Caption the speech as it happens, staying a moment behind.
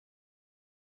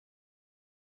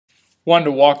Wanted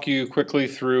to walk you quickly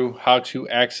through how to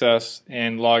access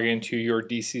and log into your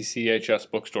DCCHS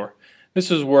bookstore.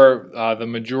 This is where the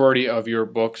majority of your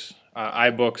books,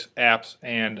 iBooks, apps,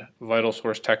 and Vital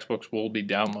Source textbooks will be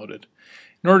downloaded.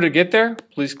 In order to get there,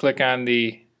 please click on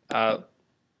the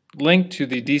link to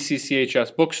the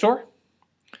DCCHS bookstore.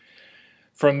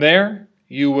 From there,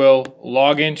 you will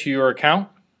log into your account.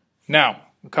 Now,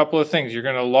 a couple of things. You're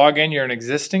going to log in. You're an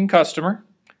existing customer.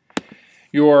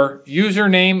 Your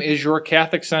username is your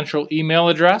Catholic Central email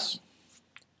address.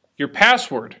 Your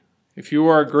password, if you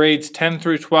are grades 10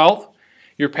 through 12,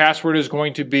 your password is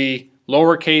going to be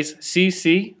lowercase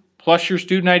cc plus your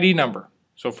student ID number.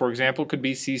 So for example, it could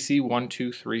be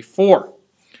cc1234.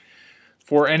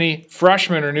 For any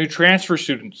freshmen or new transfer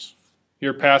students,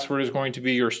 your password is going to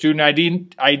be your student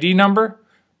ID number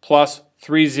plus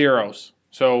 3 zeros.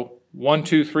 So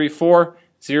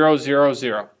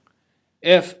 1234000.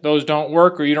 If those don't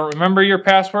work or you don't remember your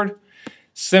password,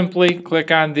 simply click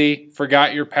on the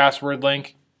Forgot Your Password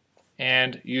link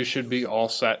and you should be all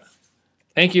set.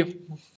 Thank you.